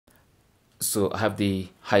So I have the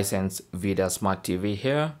Hisense VIDAA Smart TV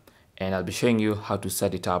here, and I'll be showing you how to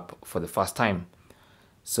set it up for the first time.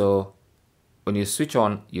 So when you switch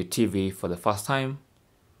on your TV for the first time,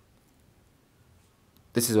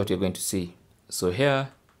 this is what you're going to see. So here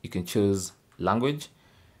you can choose language.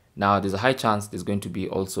 Now there's a high chance there's going to be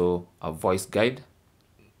also a voice guide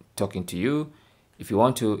talking to you. If you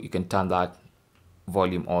want to, you can turn that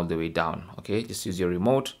volume all the way down. Okay, just use your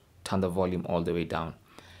remote, turn the volume all the way down,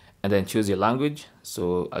 and then choose your language.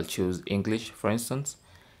 So I'll choose English, for instance,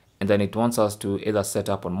 and then it wants us to either set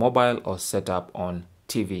up on mobile or set up on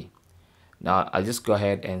TV. Now I'll just go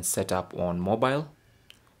ahead and set up on mobile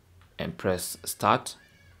and press start,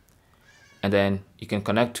 and then you can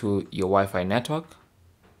connect to your Wi-Fi network.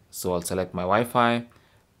 So I'll select my Wi-Fi,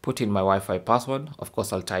 put in my Wi-Fi password. Of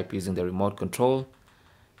course, I'll type using the remote control,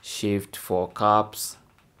 shift for caps,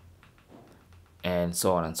 and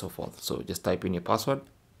so on and so forth. So just type in your password,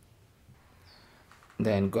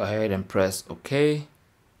 then go ahead and press OK,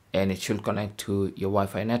 and it should connect to your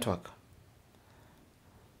Wi-Fi network.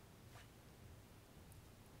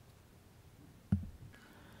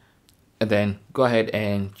 And then go ahead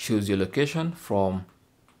and choose your location from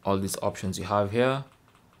all these options you have here.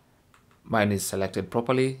 Mine is selected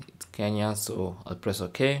properly, it's Kenya, so I'll press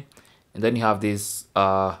OK. And then you have this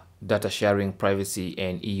data sharing, privacy,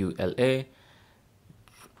 and EULA.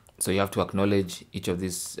 So you have to acknowledge each of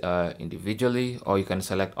these individually, or you can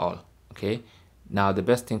select all. Okay, now the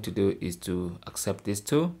best thing to do is to accept these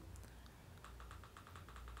two,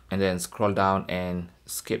 and then scroll down and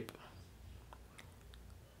skip,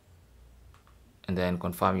 and then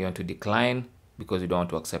confirm you want to decline because you don't want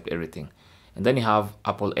to accept everything. And then you have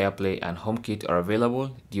Apple AirPlay and HomeKit are available.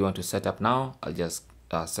 Do you want to set up now? I'll just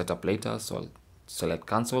set up later, so I'll select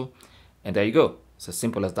cancel, and there you go. It's as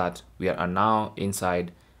simple as that. We are now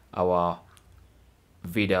inside our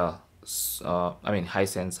Hisense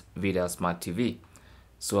VIDAA Smart TV.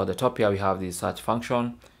 So at the top here we have the search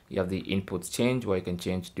function. You have the inputs change, where you can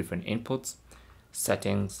change different inputs,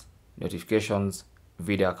 settings, notifications,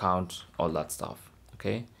 video account, all that stuff.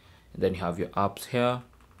 Okay, and then you have your apps here,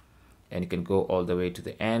 and you can go all the way to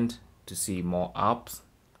the end to see more apps,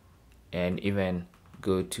 and even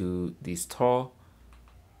go to the store.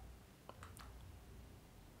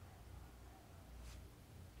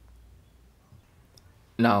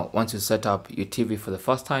 Now, once you set up your TV for the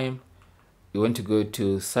first time, you want to go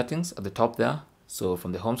to settings at the top there. So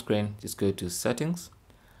from the home screen, just go to settings,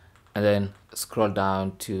 and then scroll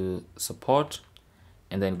down to support,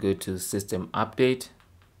 and then go to system update,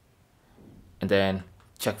 and then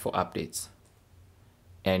check for updates.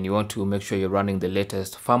 And you want to make sure you're running the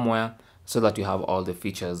latest firmware so that you have all the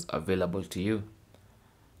features available to you.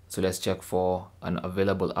 So let's check for an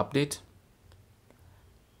available update.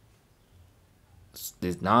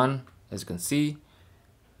 There's none, as you can see.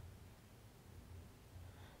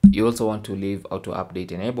 You also want to leave auto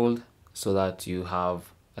update enabled so that you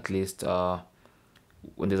have at least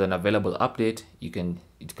when there's an available update, it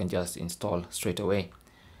can just install straight away.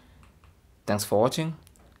 Thanks for watching.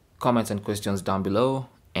 Comments and questions down below,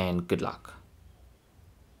 and good luck.